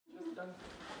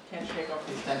Can't shake off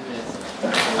these 10 minutes.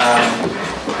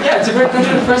 Yeah, it's a great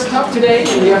pleasure to first talk today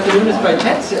in the afternoon is by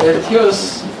Ted.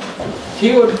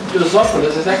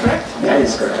 Theodosopoulos, is that correct? That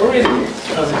is correct. Oh, really?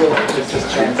 That was a good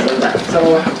just chance.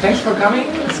 So, thanks for coming.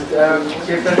 It's a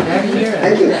great pleasure to have you here.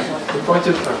 Thank you. Look forward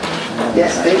to the talk.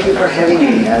 Yes, thank you for having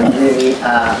me. I really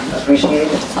appreciate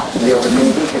the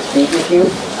opportunity to speak with you.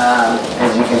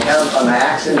 As you can tell by my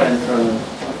accent, I'm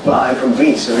from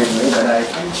Greece originally, but I've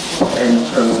been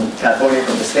from California,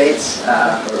 from the States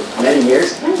for many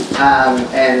years.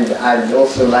 And I'd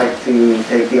also like to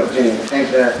take the opportunity to thank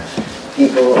the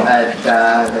people at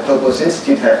the Theodosopoulos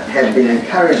Institute that have been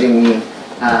encouraging me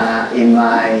in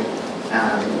my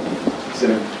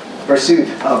sort of pursuit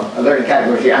of learning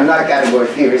category theory. I'm not a category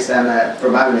theorist, I'm a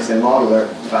probabilist and modeler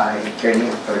by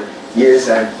training. For years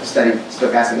I've studied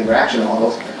stochastic interaction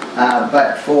models,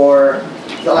 but for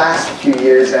the last few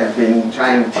years I've been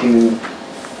trying to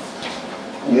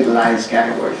utilize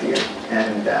category theory,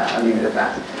 and I'll leave it at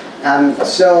that.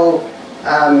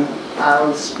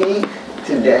 I'll speak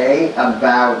today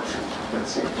about,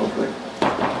 let's see, hopefully,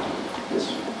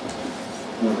 this,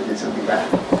 no, I did something bad.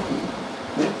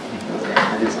 Okay,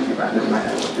 I did something bad, never mind, I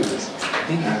won't do this.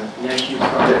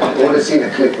 I want to see the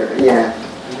clicker, yeah.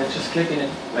 And then just click in it,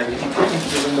 like if you click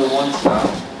into the window once.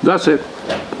 That's it.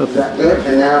 Yeah. Is that good?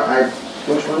 And now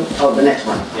which one? Oh, the next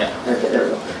one. Yeah. Okay, there we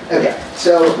go. Okay,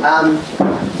 so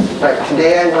right,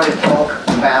 today I want to talk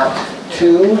about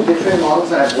two different models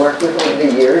that I've worked with over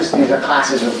the years. These are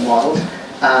classes of models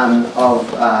of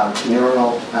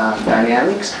neuronal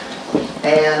dynamics,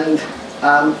 and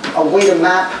a way to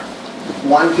map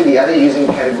one to the other using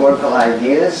categorical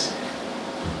ideas,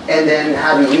 and then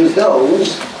how to use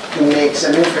those to make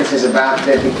some inferences about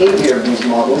the behavior of these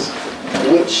models,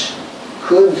 which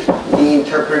could be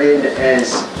interpreted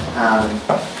as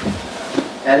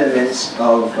elements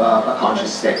of a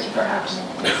conscious state, perhaps.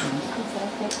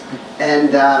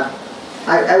 And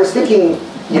I was thinking,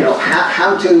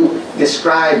 how to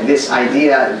describe this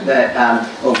idea that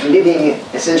of living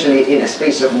essentially in a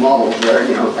space of models where,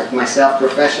 like myself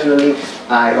professionally,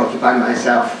 I occupy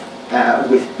myself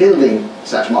with building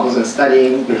such models and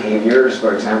studying behaviors,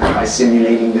 for example, by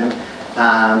simulating them.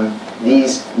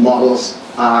 These models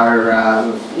are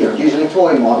usually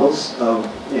toy models of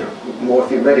more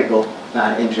theoretical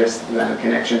interest than a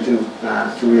connection to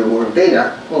real-world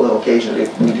data, although occasionally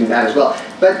we do that as well.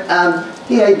 But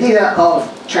the idea of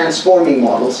transforming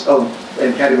models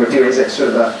in category theory is sort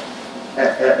of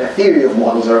a theory of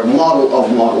models, or a model of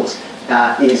models,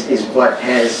 is what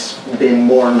has been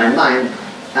more on my mind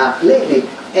lately.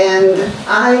 And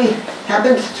I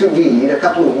happened to read a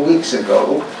couple of weeks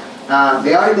ago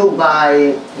the article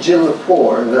by Jill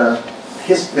Lepore, the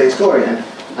historian,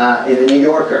 in the New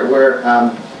Yorker, where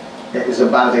it was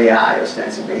about AI,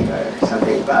 ostensibly,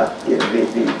 something about the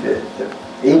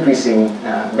increasing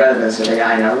relevance of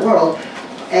AI in our world.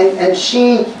 And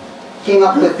she came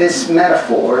up with this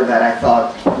metaphor that I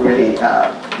thought really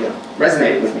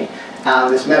resonated with me.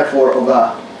 This metaphor of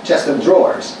a chest of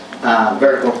drawers,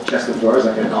 vertical chest of drawers,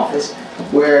 like in an office,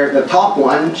 where the top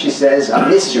one, she says, are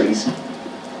mysteries.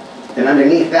 And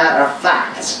underneath that are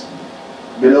facts.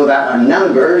 Below that are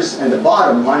numbers, and the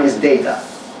bottom one is data.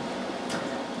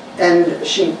 And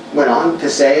she went on to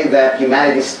say that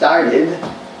humanity started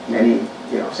many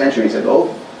centuries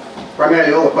ago.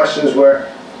 Primarily all the questions were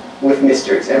with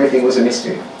mysteries. Everything was a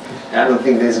mystery. And I don't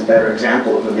think there's a better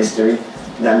example of a mystery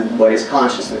than what is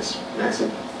consciousness. That's a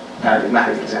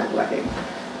paradigmatic example, I think.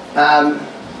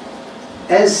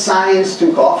 As science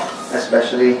took off,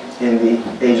 especially in the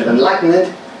Age of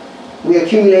Enlightenment, we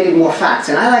accumulated more facts.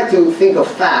 And I like to think of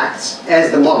facts as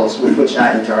the models with which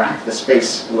I interact, the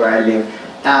space where I live.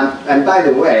 And by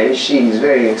the way, she's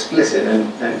very explicit,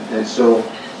 and so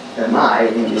am I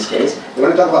in this case.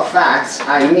 When I talk about facts,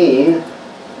 I mean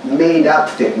made up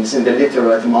things in the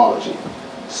literal etymology.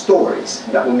 Stories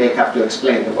that we make up to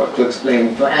explain the world,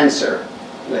 to answer,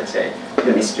 let's say,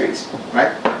 the mysteries,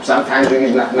 right? Sometimes we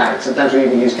use mathematics, sometimes we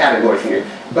even use category theory.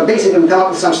 But basically we come up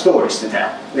with some stories to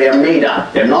tell. They are made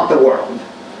up, they're not the world.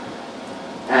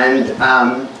 And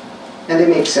they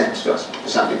make sense to us to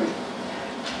some degree.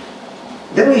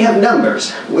 Then we have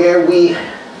numbers, where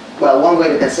one way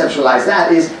to conceptualize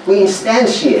that is we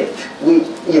instantiate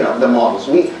the models.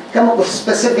 We come up with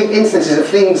specific instances of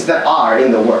things that are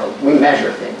in the world. We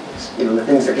measure things, the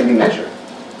things that can be measured.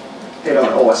 They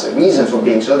don't always have reason for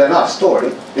being so. They're not a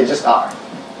story. They just are.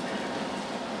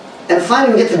 And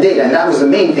finally, we get to data, and that was the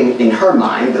main thing in her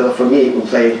mind, though for me it would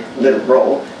play little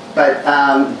role. But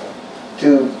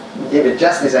to give it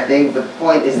justice, I think the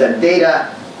point is that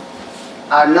data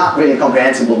are not really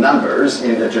comprehensible numbers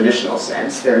in the traditional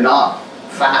sense. They're not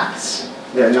facts.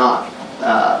 They're not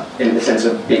in the sense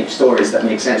of being stories that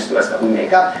make sense to us that we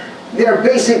make up. They're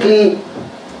basically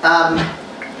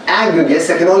aggregates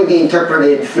that can only be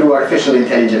interpreted through artificial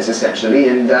intelligence, essentially,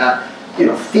 and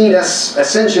feed us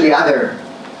essentially other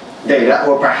data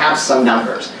or perhaps some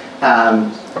numbers,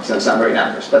 some summary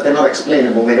numbers, but they're not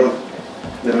explainable. They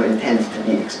don't intend to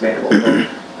be explainable.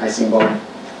 I see Bob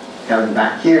coming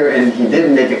back here, and he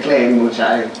didn't make a claim, which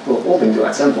I will hold him to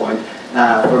at some point,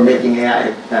 for making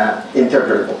AI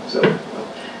interpretable. So,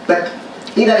 but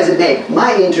be that as it may,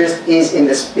 my interest is in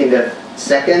the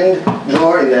second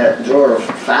drawer, in the drawer of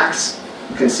facts,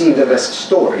 conceived of as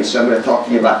stories. So I'm going to talk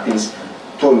to you about these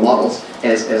toy models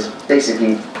as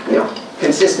basically,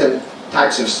 consistent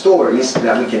types of stories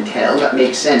that we can tell that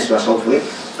make sense to us, hopefully,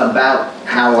 about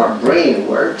how our brain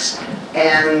works.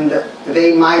 And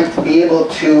they might be able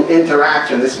to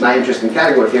interact, and this is my interest in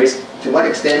category theories, to what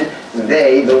extent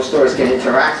those stories can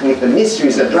interact with the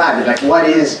mysteries that drive it, like what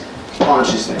is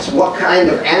consciousness? What kind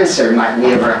of answer might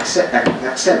we ever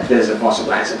accept as a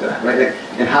possible answer to that, right? Like,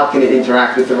 and how can it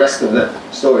interact with the rest of the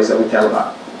stories that we tell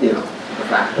about, the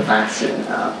facts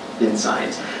in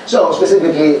science? So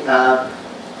specifically,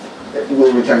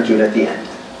 we'll return to it at the end.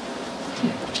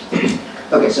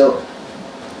 Okay, so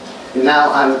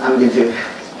now I'm going to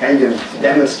kind of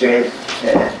demonstrate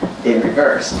in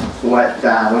reverse what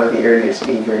one of the earlier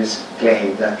speakers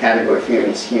claimed, that category theory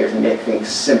is here to make things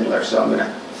simpler. So I'm going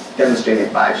to demonstrate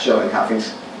it by showing how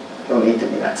things don't need to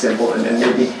be that simple, and then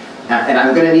maybe, and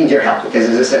I'm going to need your help, because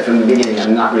as I said from the beginning,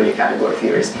 I'm not really a category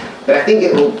theorist. But I think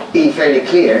it will be fairly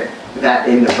clear that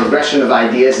in the progression of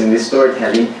ideas in this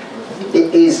storytelling,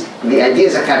 the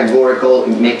ideas are categorical,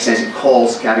 it makes sense, it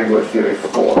calls category theory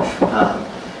forth.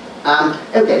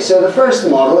 Okay, so the first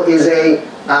model is a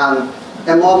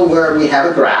model where we have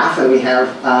a graph, and we have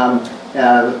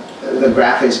the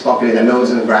graph is populated, the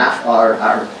nodes in the graph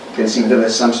are conceived of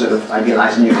as some sort of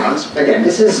idealized neurons. Again,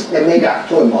 this is a made-up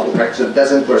toy model, right? So it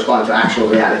doesn't correspond to actual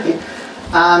reality.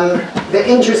 The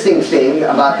interesting thing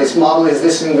about this model is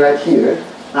this thing right here,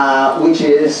 which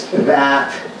is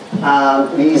that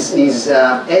these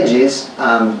edges,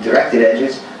 directed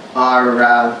edges,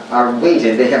 are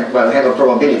weighted. They have a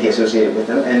probability associated with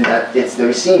them, and that it's the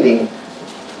receiving.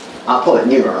 I'll call it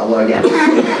neuron, although again,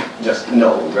 just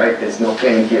node, right? There's no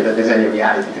claim here that there's any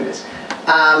reality to this.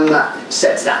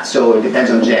 Sets that, so it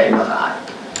depends on J, not I.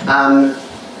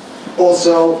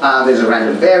 Also, there's a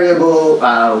random variable,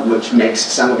 which makes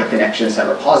some of the connections have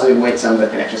a positive weight, some of the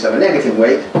connections have a negative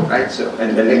weight, right? So,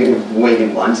 and the negative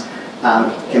weighted ones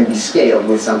can be scaled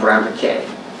with some parameter k.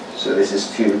 So this is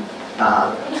to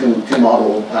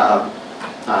model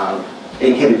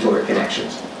inhibitory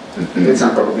connections with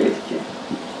some probability q.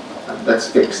 That's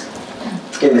fixed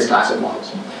in this class of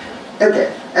models. Okay,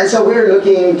 and so we're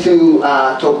looking to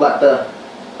talk about the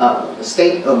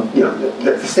state of,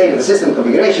 the state of the system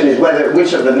configuration is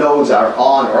which of the nodes are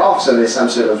on or off. So there's some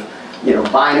sort of,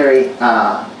 binary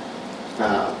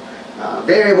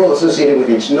variable associated with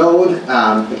each node.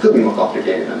 It could be more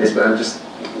complicated than this, but I'm just,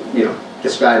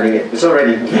 describing it. It's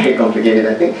already very complicated,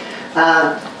 I think.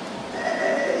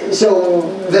 So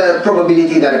the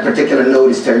probability that a particular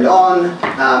node is turned on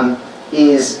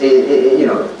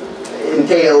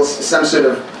entails some sort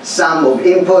of sum of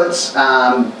inputs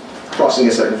crossing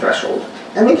a certain threshold.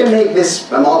 And we can make this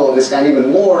a model of this kind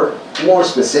even more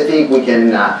specific. We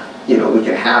can we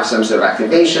can have some sort of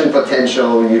activation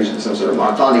potential using some sort of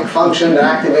monotonic function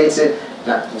that activates it.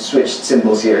 That switched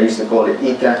symbols here. I used to call it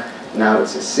eta. Now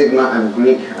it's a sigma. I'm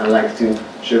Greek. I like to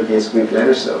showcase Greek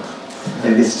letters. So,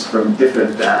 and this is from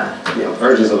different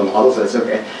versions of the model, so it's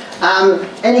okay.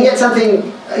 And you get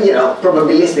something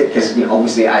probabilistic, because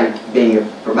obviously being a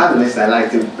probabilist, I like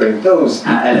to bring those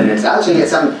elements out. So you get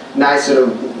some nice sort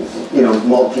of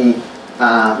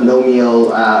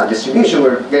multi-nomial distribution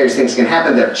where various things can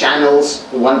happen. There are channels.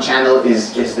 One channel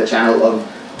is the channel of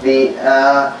the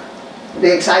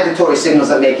excitatory signals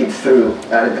that make it through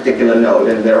a particular node,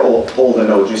 and all the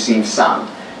nodes receive some.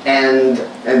 And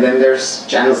then there's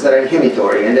channels that are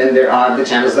inhibitory, and then there are the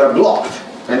channels that are blocked,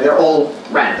 and they're all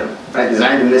random, right? There's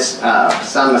randomness,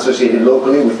 some associated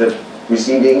locally with the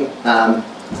receiving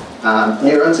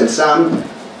neurons, and some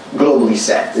globally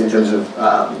set in terms of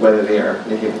whether they are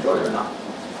inhibitory or not.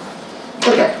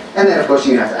 Okay, and then of course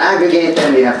you have to aggregate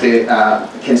them. You have to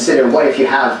consider what if you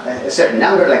have a certain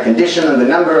number, like condition on the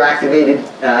number of activated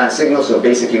signals. So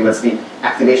basically, what's the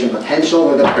activation potential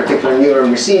that a particular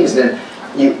neuron receives? Then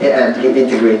you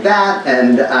integrate that,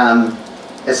 and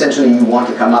essentially you want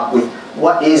to come up with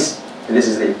what is, and this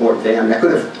is the important thing. I mean,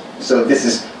 so this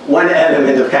is one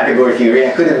element of category theory.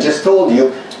 I could have just told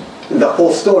you the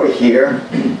whole story here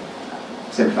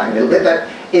simplifying a little bit, but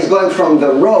is going from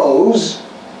the rows.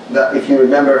 If you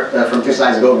remember from 2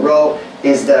 slides ago, rho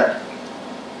is the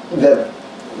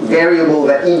variable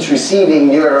that each receiving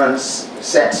neuron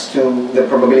sets to the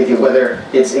probability of whether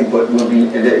its input will be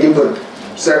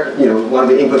one of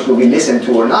the inputs will be listened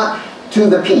to or not, to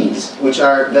the p's, which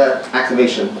are the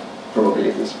activation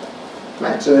probabilities.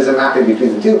 Right? So there's a mapping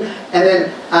between the two, and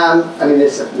then I mean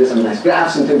there's some nice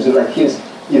graphs in terms of like here's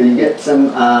you get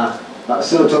some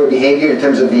oscillatory behavior in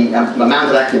terms of the amount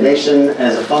of activation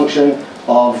as a function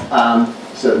of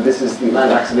so this is the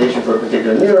amount of activation for a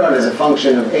particular neuron as a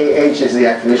function of AH is the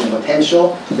activation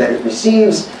potential that it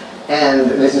receives, and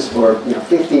this is for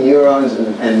 50 neurons,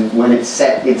 and when it's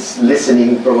set its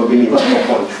listening probability is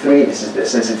 4.3. This is the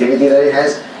sensitivity that it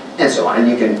has, and so on. And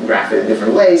you can graph it in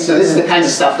different ways. So this is the kinds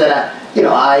of stuff that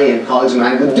I and colleagues of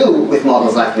mine would do with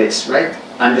models like this, right?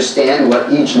 Understand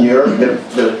what each neuron,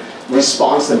 the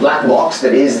response, the black box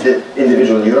that is the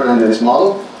individual neuron under this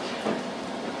model.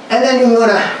 And then we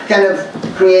want to kind of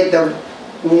create the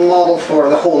model for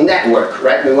the whole network,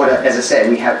 right? We want to, as I said,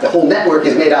 we have the whole network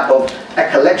is made up of a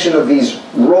collection of these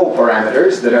row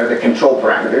parameters that are the control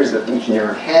parameters that each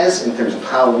neuron has in terms of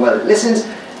how well it listens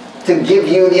to give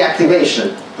you the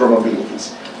activation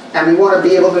probabilities. And we want to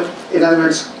be able to, in other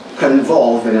words,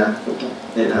 convolve in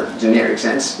a generic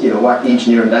sense, what each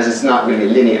neuron does. It's not really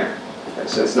linear,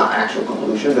 so it's not actual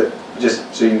convolution, but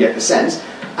just so you get the sense.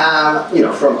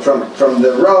 From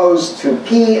the rows to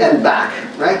P and back,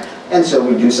 right? And so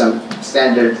we do some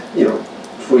standard,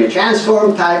 Fourier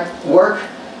transform type work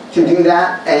to do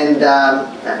that. And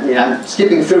I'm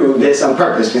skipping through this on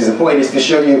purpose because the point is to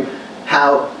show you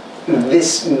how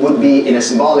this would be in a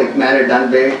symbolic manner done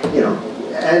very,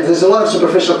 and there's a lot of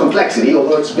superficial complexity,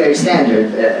 although it's very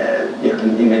standard,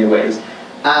 in many ways.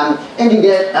 And you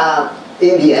get,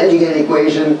 in the end, you get an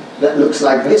equation that looks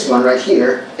like this one right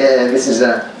here. This is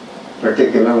a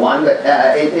particular one, but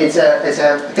it's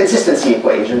a consistency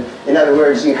equation. In other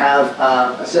words, you have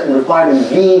a certain requirement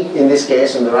V, in this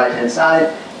case, on the right-hand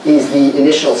side, is the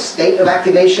initial state of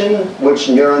activation, which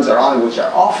neurons are on and which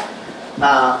are off.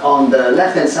 On the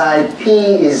left-hand side, P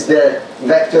is the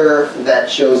vector that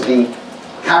shows the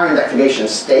current activation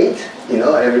state,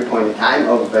 at every point in time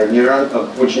of a neuron,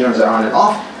 of which neurons are on and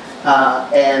off,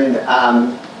 and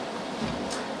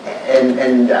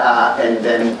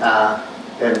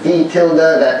then V tilde,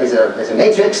 that is a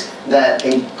matrix that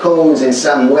encodes in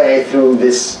some way through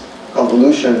this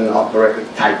convolution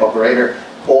type operator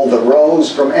all the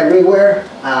rows from everywhere.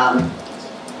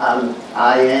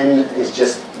 IN is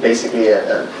just basically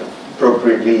a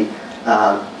appropriately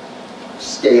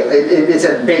scale. It's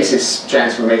a basis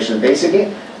transformation,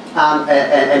 basically,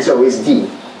 and so is D.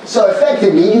 So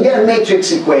effectively, you get a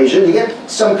matrix equation, you get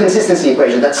some consistency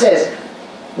equation that says,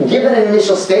 given an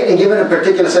initial state and given a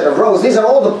particular set of rows, these are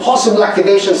all the possible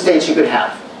activation states you could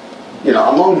have.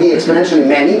 Among the exponentially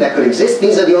many that could exist,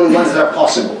 these are the only ones that are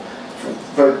possible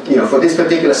for this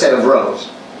particular set of rows.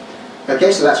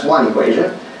 Okay, so that's one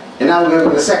equation. And now we're going to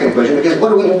go to the second equation, because what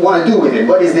do we want to do with it?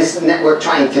 What is this network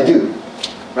trying to do?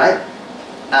 Right?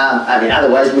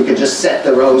 Otherwise we could just set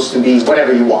the rows to be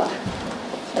whatever you want.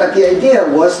 But the idea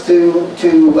was to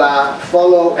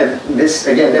follow, and this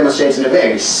again demonstrates in a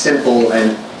very simple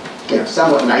and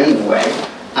somewhat naive way,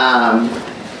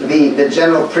 the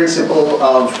general principle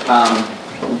of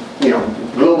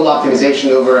global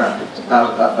optimization over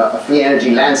a free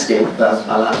energy landscape, a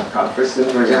la Carl Friston,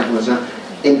 for example,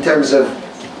 in terms of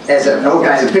as an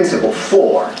organizing principle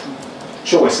for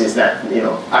choices that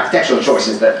architectural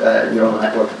choices that a neural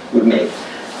network would make.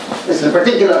 This is a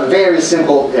particular, very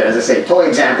simple, as I say, toy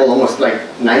example, almost like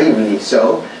naively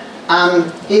so,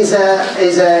 is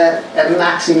a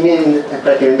maxi-min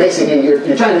criterion. Basically,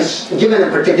 you're trying to, given a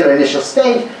particular initial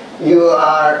state, you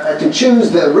are to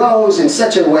choose the rows in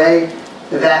such a way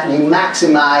that you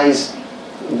maximize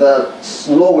the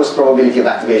lowest probability of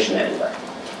activation anyway.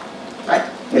 Right?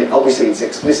 Obviously, it's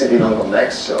explicitly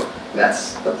non-convex, so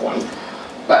that's the point.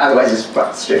 But otherwise, it's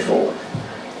quite straightforward.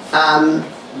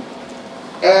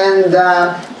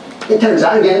 It turns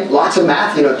out, again, lots of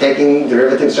math, taking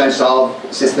derivatives, trying to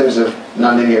solve systems of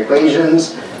nonlinear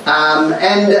equations.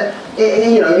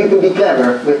 You can be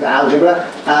clever with algebra.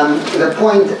 The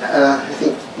point,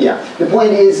 the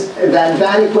point is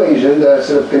that equation, the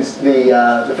sort of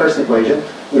the first equation,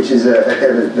 which is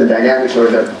the dynamics or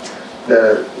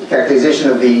the characterization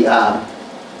of the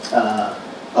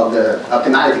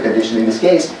optimality condition in this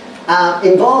case,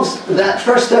 involves that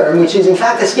first term, which is in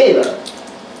fact a scalar.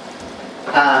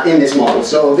 In this model.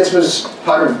 So this was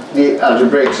part of the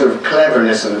algebraic sort of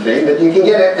cleverness of the thing, that you can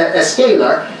get a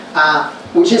scalar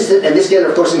which is, and this scalar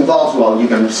of course involves, well, you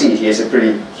can see it here, it's a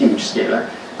pretty huge scalar.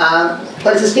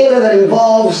 But it's a scalar that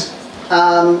involves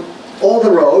all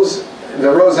the rows. The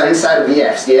rows are inside of the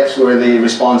Fs. The Fs were the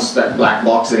response, that black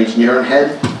box that each neuron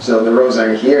had. So the rows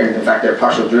are here, and in fact they're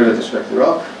partial derivatives with respect to the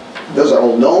row. Those are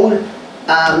all known.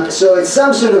 So it's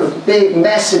some sort of big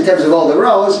mess in terms of all the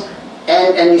rows,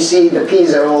 and you see the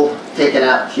P's are all taken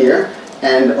out here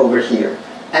and over here.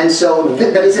 And so,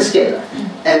 but it's a scalar.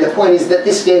 And the point is that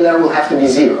this scalar will have to be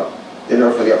 0 in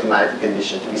order for the optimality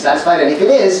condition to be satisfied. And if it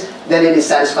is, then it is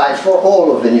satisfied for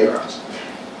all of the neurons.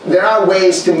 There are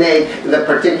ways to make the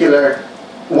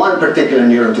one particular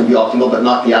neuron to be optimal, but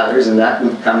not the others, and that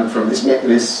would come from this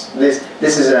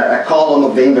is a column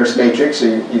of the inverse matrix. So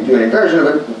you do an inversion of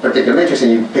a particular matrix,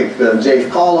 and you pick the jth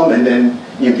column, and then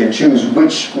you can choose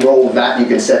which row of that you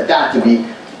can set that to be,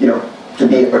 to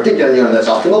be a particular neuron that's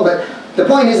optimal. But the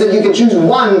point is that you can choose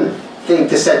one thing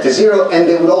to set to 0, and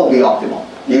they would all be optimal.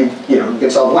 You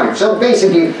can solve one. So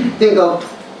basically, think of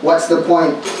what's the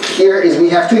point here is we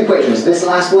have two equations. This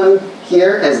last one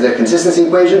here as the consistency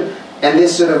equation, and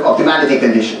this sort of optimality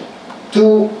condition.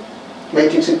 Two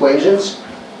matrix equations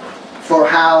for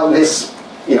how this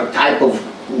type of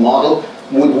model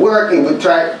would work. It would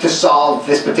try to solve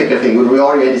this particular thing. It would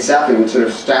reorient itself. It would sort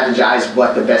of strategize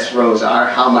what the best rows are.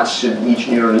 How much should each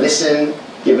neuron listen,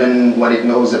 given what it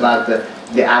knows about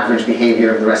the average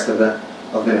behavior of the rest of the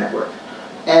network.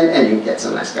 And you get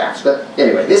some nice graphs. But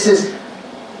anyway, this is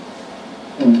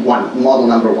model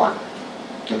number 1.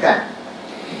 Okay.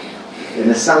 In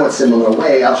a somewhat similar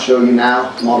way, I'll show you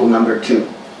now model number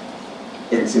 2.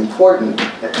 It's important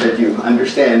that you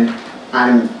understand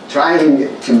I'm trying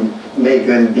to make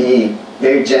them be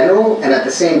very general, and at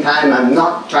the same time I'm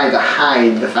not trying to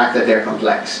hide the fact that they're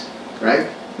complex, right?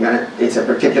 It's a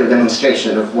particular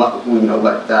demonstration of what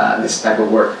this type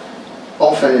of work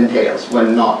often entails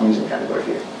when not using category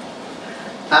theory.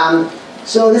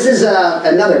 So this is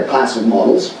another class of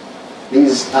models.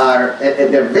 These are,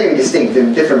 they're very distinct,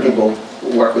 and different people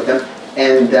work with them.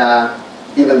 And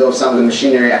even though some of the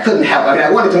machinery, I couldn't help.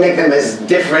 I wanted to make them as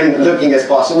different looking as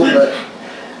possible. But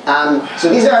so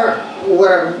these are what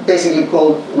are basically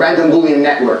called random Boolean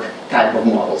network type of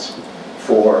models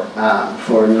for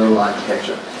neural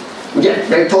architecture. Again,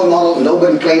 very tall model.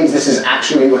 Nobody claims this is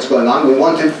actually what's going on. We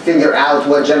want to figure out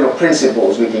what general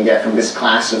principles we can get from this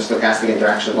class of stochastic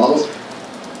interaction models,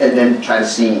 and then try to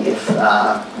see if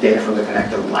data from the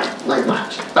connector might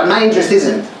match. But my interest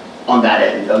isn't on that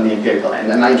end, on the empirical end,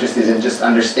 and my interest is in just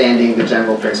understanding the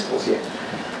general principles here.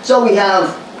 So we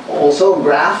have also a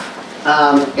graph,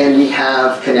 and we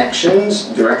have connections,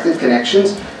 directed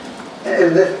connections.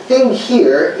 The thing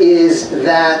here is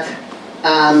that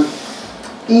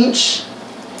each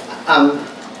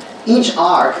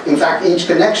arc, in fact, each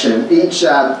connection, each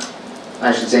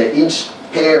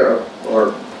pair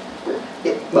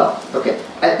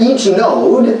at each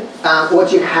node,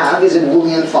 what you have is a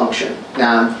Boolean function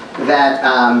that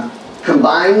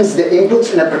combines the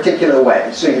inputs in a particular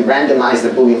way. So you randomize the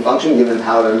Boolean function given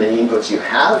however many inputs you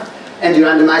have, and you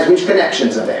randomize which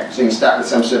connections are there. So you start with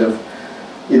some sort of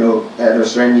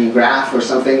Rosrenyi graph or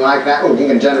something like that, or you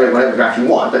can generate whatever graph you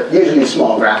want, but usually a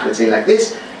small graph, let's say like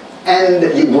this, and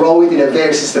you grow it in a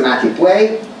very systematic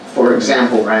way, for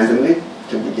example, randomly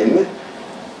to begin with,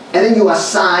 and then you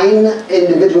assign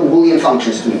individual Boolean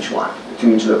functions to each one,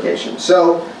 to each location.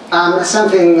 So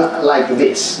something like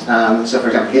this. So for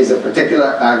example, here's a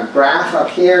particular graph up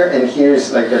here, and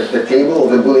here's like the table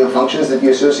of the Boolean functions that you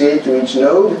associate to each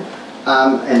node,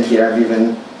 and here I've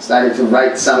even started to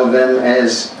write some of them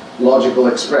as logical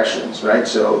expressions, right?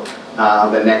 So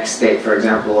the next state, for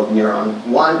example, of neuron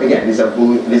 1, again, these are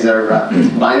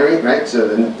binary, right? So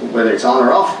whether it's on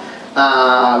or off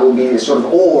will be a sort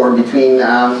of or between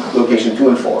location 2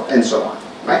 and 4, and so on,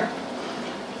 right?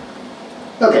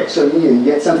 Okay, so you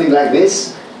get something like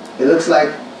this. It looks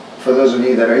like, for those of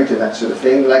you that are into that sort of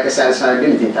thing, like a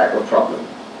satisfiability type of problem.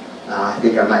 I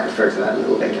think I might refer to that a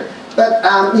little later. But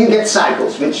you get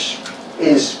cycles, which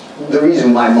is the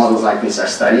reason why models like this are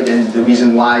studied, and the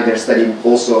reason why they're studied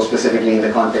also specifically in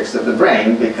the context of the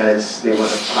brain, because they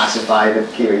want to classify the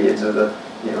periods of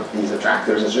these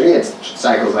attractors, and so you get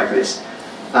cycles like this.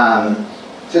 So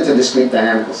it's a discrete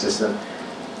dynamical system,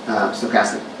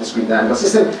 stochastic discrete dynamical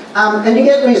system, and you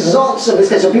get results of this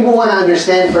kind. So people want to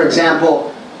understand, for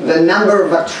example, the number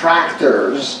of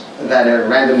attractors that a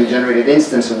randomly generated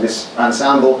instance of this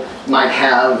ensemble might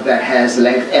have that has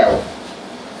length L.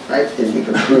 Right? And you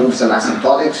can prove some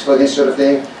asymptotics for this sort of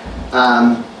thing.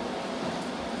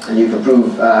 And you can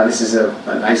prove, this is a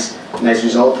nice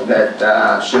result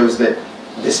that shows that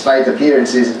despite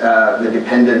appearances, the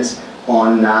dependence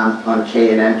on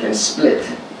K and M can split.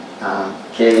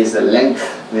 K is the length,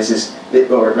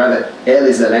 or rather L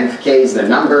is the length, K is the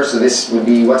number, so this would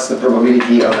be what's the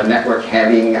probability of a network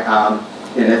having, a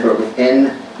network with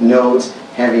N nodes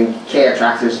having K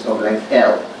attractors of length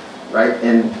L, right?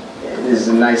 And this is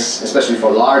a nice, especially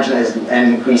for large, as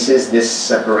N increases, this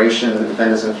separation, the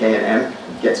dependence on K and M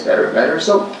gets better and better.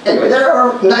 So anyway, there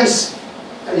are nice,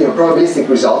 probabilistic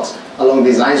results along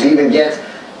these lines. You even get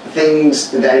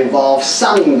things that involve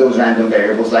summing those random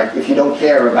variables, like if you don't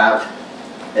care about,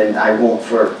 and I won't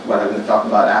for what I'm going to talk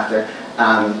about after,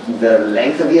 the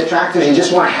length of the attractors, you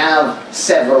just want to have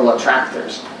several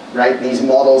attractors, right? These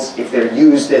models, if they're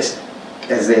used as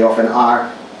they often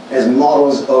are, as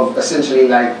models of essentially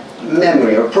like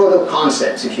memory or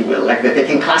proto-concepts, if you will, like that they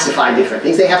can classify different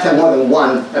things. They have to have more than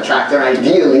one attractor,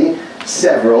 ideally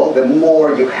several. The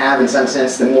more you have, in some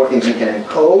sense, the more things you can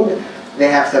encode. They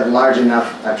have to have large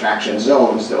enough attraction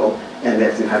zones, though, and they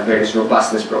have to have various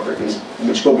robustness properties,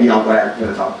 which go beyond what I'm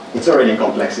going to talk. It's already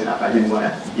complex enough. I didn't want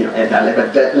to, add that layer.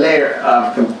 But the layer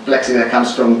of complexity that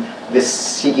comes from this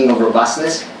seeking of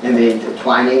robustness and the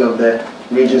intertwining of the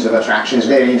regions of attraction is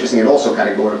very interesting and also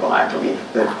categorical, I believe.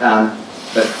 But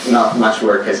not much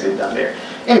work has been done there.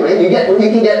 Anyway, you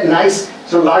can get nice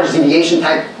sort of large deviation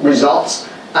type results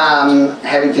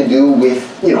having to do with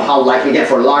how likely, again,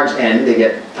 for large N they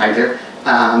get tighter.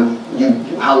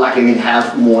 How likely you'd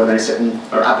have more than a certain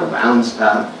or upper bounds.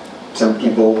 Some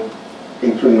people,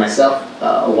 including myself,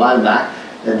 a while back,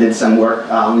 did some work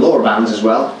on lower bounds as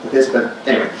well with this. But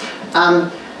anyway,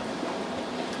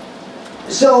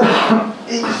 so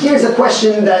here's a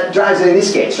question that drives it in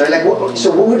this case, right? Like, so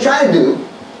what we're trying to do,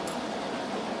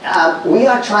 we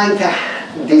are trying to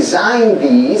design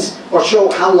these or show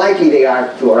how likely they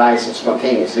are to arise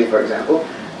spontaneously, for example,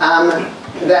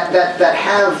 that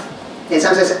have, in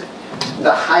some sense,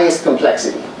 the highest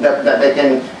complexity, that they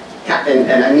can,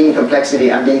 and I mean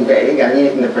complexity, I'm being vague, I mean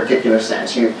it in a particular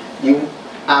sense. I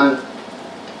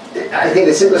think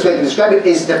the simplest way to describe it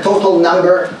is the total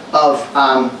number of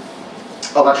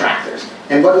attractors.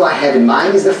 And what do I have in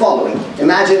mind is the following.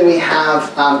 Imagine we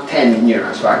have 10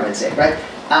 neurons, for argument's sake, right?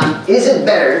 Is it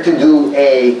better to do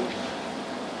a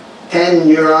 10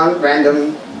 neuron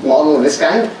random model of this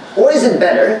kind? Or is it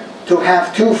better to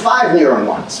have two 5 neuron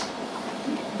ones?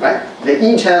 Right? They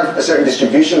each have a certain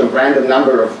distribution of random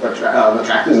number of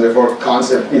attractors, and therefore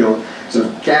concept, sort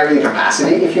of carrying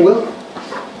capacity, if you will.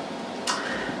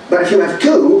 But if you have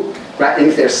two, right, and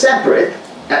if they're separate,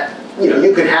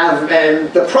 you could have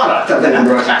the product of the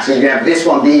number of attractors. You can have this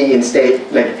one being in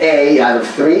state like A out of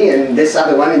 3, and this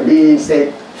other one would be in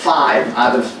state 5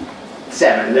 out of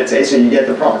 7, let's say. So you get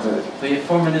the product of it. So you have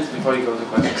 4 minutes before you go to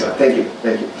questions. Excellent. Thank you.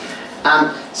 Thank you.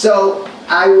 So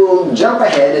I will jump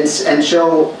ahead and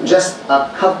show just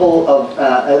a couple of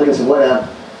elements of what a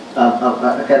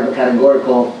kind of a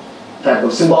categorical type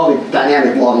of symbolic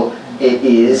dynamic model it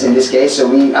is in this case. So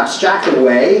we abstracted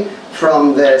away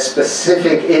from the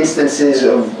specific instances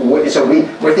of, so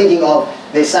we're thinking of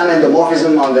the sum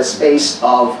endomorphism on the space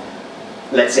of,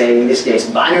 let's say in this case,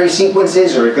 binary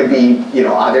sequences, or it could be,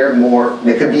 other more,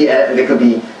 there could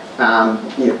be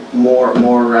more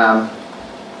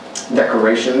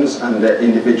decorations on the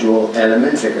individual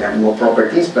elements. They could have more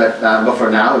properties, but for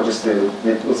now,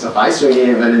 it will suffice. So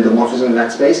you have an endomorphism in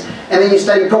that space, and then you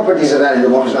study properties of that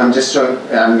endomorphism. I'm just showing.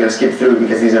 I'm going to skip through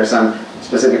because these are some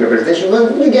specific representations.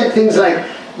 But you get things like,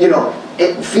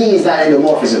 it feeds that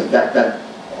endomorphism that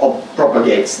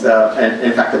propagates the. And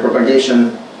in fact, the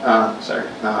propagation.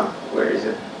 Where is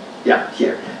it? Yeah,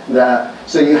 here.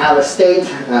 So you have a state.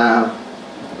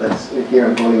 Here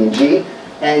I'm calling it G.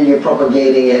 And you're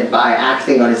propagating it by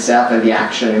acting on itself, and the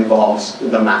action involves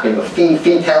the mapping of phi.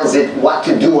 Phi tells it what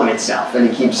to do on itself, and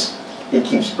it keeps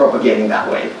propagating that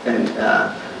way.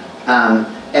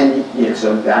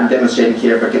 So I'm demonstrating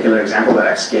here a particular example that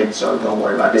I've skipped, so don't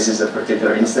worry about it. This is a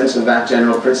particular instance of that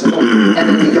general principle. And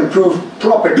then you can prove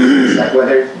properties, like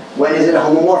when is it a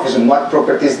homomorphism? What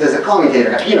properties does a commutator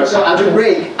have? So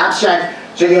algebraic, abstract.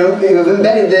 So you've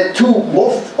embedded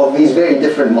both of these very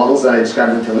different models that I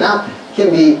described until now can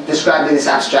be described in this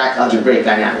abstract algebraic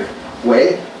dynamic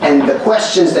way, and the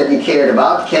questions that you cared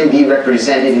about can be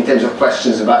represented in terms of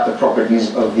questions about the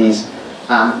properties of these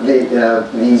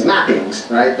mappings,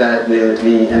 right? The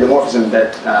endomorphism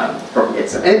that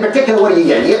propagates them. And in particular, what do you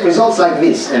get? You get results like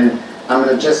this, and I'm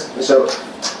going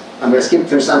to skip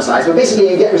through some slides, but basically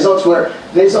you get results where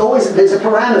there's a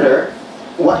parameter.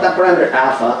 What that parameter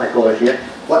alpha, I call it here,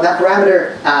 what that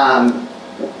parameter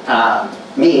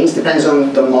means depends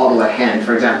on the model at hand.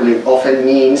 For example, it often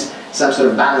means some sort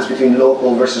of balance between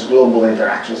local versus global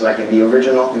interactions, like in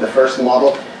the first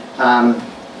model.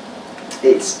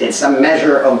 it's a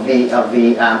measure of the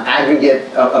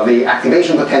aggregate of the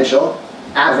activation potential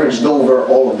averaged over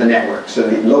all of the network. So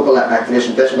the local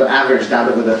activation potential, but averaged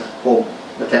out over the whole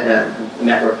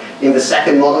network. In the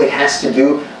second model, it has to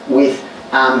do with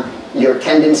your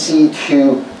tendency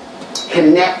to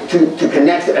connect,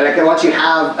 like once you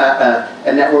have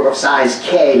a network of size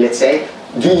k, let's say,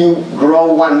 do you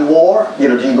grow one more, do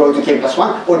you grow to k plus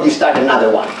 1, or do you start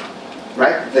another one,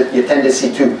 right? That your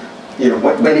tendency to,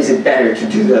 when is it better to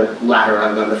do the latter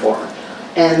rather than the former?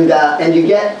 And you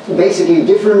get basically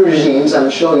different regimes. I'm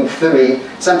showing 3.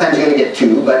 Sometimes you're going to get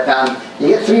 2, but you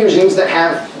get 3 regimes that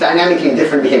have dynamically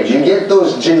different behaviors. You get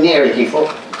those generically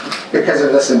because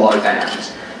of the symbolic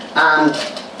dynamics.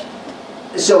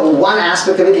 So one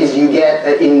aspect of it is you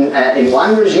get, in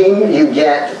one regime, you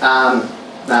get,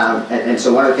 and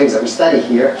so one of the things that we study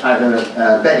here are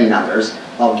the Betty numbers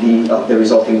of the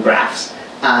resulting graphs,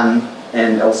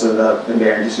 and also the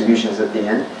invariant distributions at the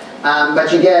end.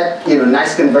 But you get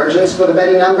nice convergence for the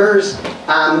Betty numbers,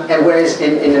 and whereas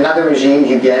in another regime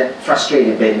you get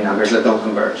frustrated Betty numbers that don't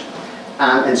converge.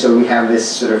 And so we have this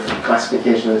sort of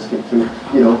classification. Let's get through,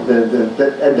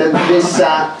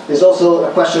 there's also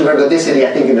a question of ergodicity.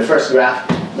 I think in the first graph,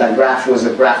 that graph was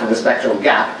a graph of the spectral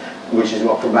gap, which is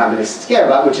what probabilists care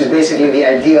about, which is basically the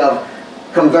idea of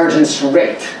convergence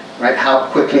rate, right? How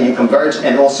quickly you converge,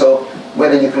 and also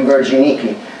whether you converge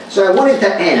uniquely. So I wanted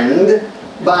to end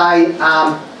by,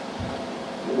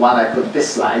 while I put this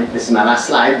slide, this is my last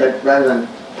slide, but rather than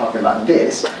talking about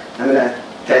this, I'm going to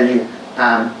tell you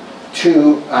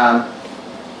 2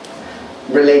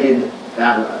 related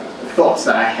thoughts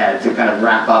that I had to kind of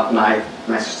wrap up my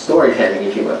storytelling,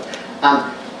 if you will.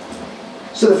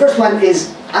 So the first one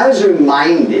is, I was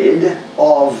reminded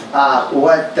of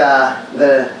what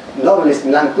the novelist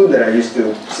Milan Kundera used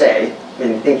to say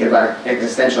in thinking about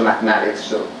existential mathematics,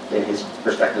 so in his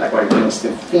perspective, like what it means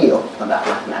to feel about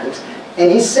mathematics. And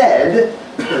he said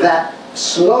that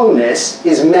slowness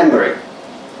is memory,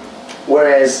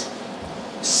 whereas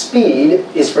speed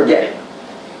is forgetting,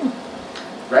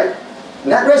 right?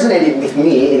 And that resonated with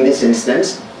me in this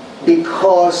instance,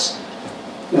 because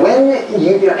when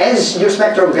as your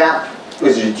spectral gap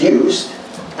was reduced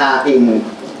in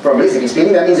probabilistically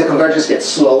speaking, that means the convergence gets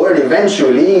slower, and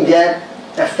eventually you get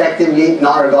effectively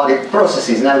non-ergodic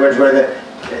processes. In other words, where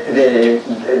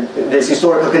there's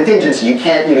historical contingency. You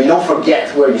can't, you don't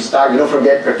forget where you start. You don't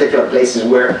forget particular places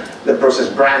where the process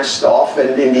branched off,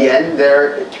 and in the end,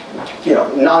 they're,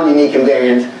 non-unique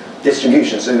invariant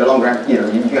distributions. So in the long run, you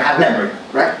have memory,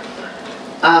 right?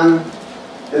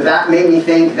 That made me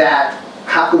think that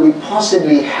how could we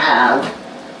possibly have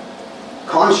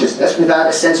consciousness without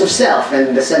a sense of self?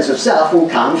 And the sense of self will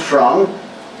come from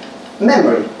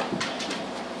memory.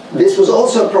 This was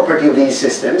also a property of these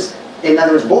systems. In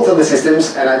other words, both of the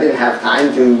systems, and I didn't have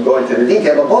time to go into the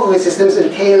detail, but both of these systems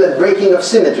entail a breaking of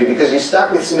symmetry, because you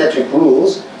start with symmetric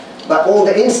rules, but all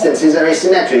the instances are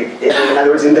asymmetric. In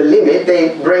other words, in the limit,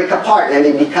 they break apart and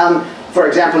they become, for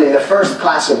example, in the first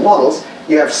class of models,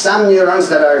 you have some neurons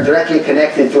that are directly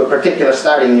connected to a particular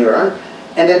starting neuron,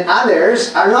 and then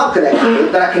others are not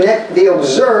connected, but are they don't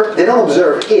observe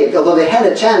it, although they had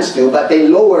a chance to, but they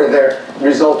lower their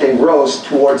resulting rows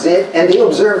towards it, and they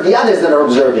observe the others that are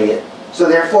observing it. So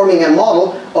they're forming a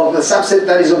model of the subset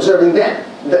that is observing them,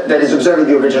 that is observing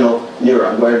the original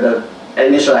neuron, where the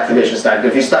initial activation started.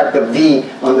 If you start the V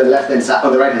on the left-hand side,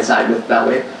 on the right-hand side, with that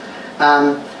way.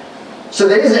 So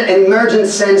there is an emergent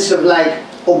sense of like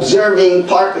observing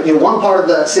one part of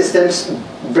the systems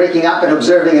breaking up and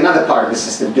observing another part of the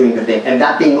system doing the thing, and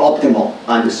that being optimal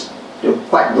under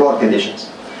quite broad conditions.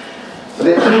 So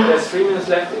there's 3 minutes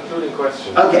left, including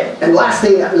questions. Okay, and last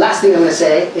thing I'm going to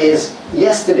say is,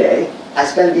 yesterday I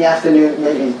spent the afternoon,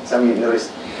 maybe some of you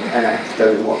noticed, and I can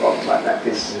tell you more about that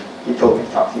because he told me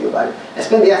to talk to you about it. I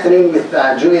spent the afternoon with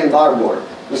Julian Barbour,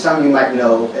 who some of you might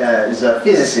know is a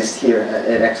physicist here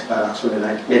at Oxford, and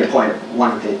I made a point of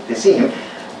wanting to see him.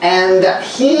 And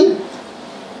he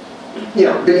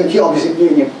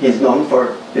obviously he's known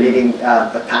for believing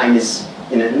that time is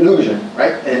an illusion,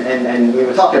 right? And we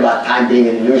were talking about time being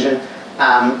an illusion,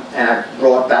 and I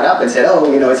brought that up and said,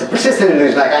 it's a persistent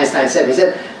illusion, like Einstein said. He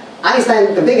said,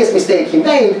 Einstein, the biggest mistake he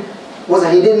made was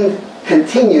that he didn't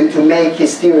continue to make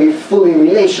his theory fully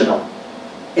relational.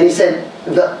 And he said,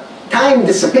 the time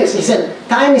disappears. He said,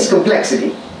 time is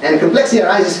complexity, and complexity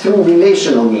arises through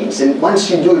relational means. And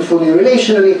once you do it fully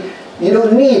relationally, you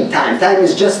don't need time. Time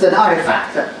is just an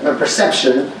artifact, a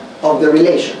perception of the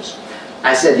relations.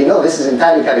 I said, this is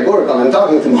entirely categorical. I'm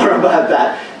talking tomorrow about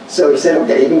that. So he said,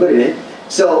 okay, you can put it in.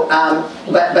 So,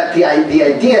 but the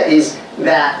idea is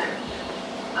that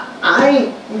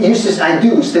I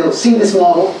do still see this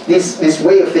model, this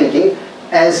way of thinking,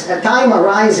 as a time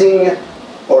arising,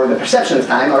 or the perception of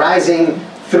time arising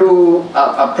through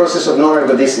a process of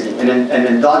non-ergodicity, an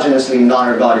endogenously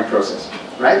non-ergodic process,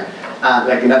 right?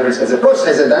 Like in other words, as a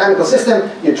dynamical system,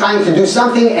 you're trying to do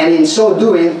something, and in so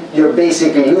doing, you're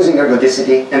basically losing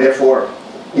ergodicity, and therefore,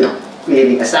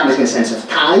 establishing a sense of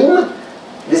time.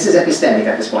 This is epistemic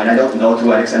at this point. I don't know to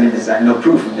what extent it is. I have no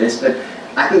proof of this, but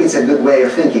I think it's a good way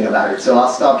of thinking about it. So I'll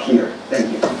stop here.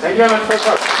 Thank you. Thank you very much for your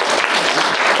talk.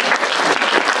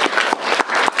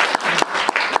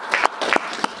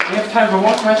 We have time for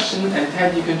one question, and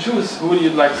Ted, you can choose who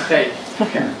you'd like to take.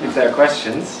 If there are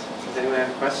questions. Does anyone have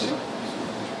a question?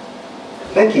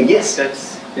 Thank you. Yes.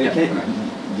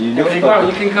 Do you know well,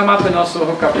 you can come up and also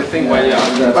hook up your thing while you're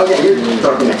on. Okay, you're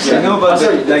talking next. You know about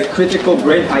the critical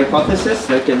brain hypothesis?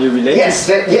 Like, can you relate? Yes,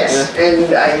 yes.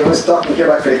 And I was talking here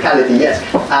about criticality. Yes.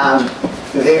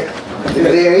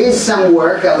 There is some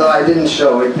work, although I didn't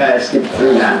show it, I skipped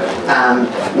through that,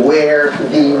 where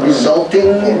the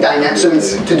resulting dynamic, so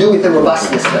it's to do with the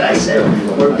robustness that I said,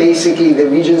 where basically the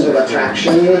regions of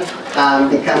attraction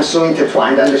become so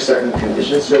intertwined under certain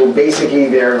conditions, so basically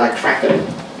they're like fractal.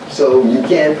 So you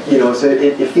can't, so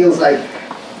it feels like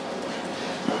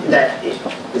that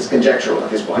it's conjectural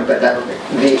at this point, but that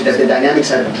the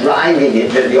dynamics are driving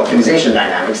it, the optimization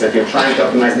dynamics, that you're trying to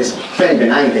optimize this very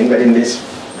benign thing, but in this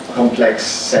complex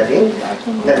setting,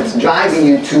 that's driving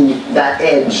you to that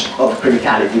edge of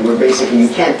criticality, where basically you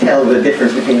can't tell the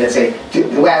difference between, let's say,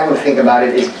 the way I would think about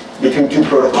it is between two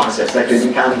proto-concepts, like they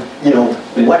become,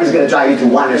 what is going to drive you to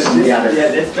one or the other. Yeah,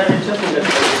 that's very interesting.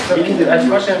 So we can do that.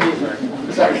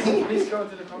 Sorry, please go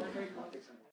to the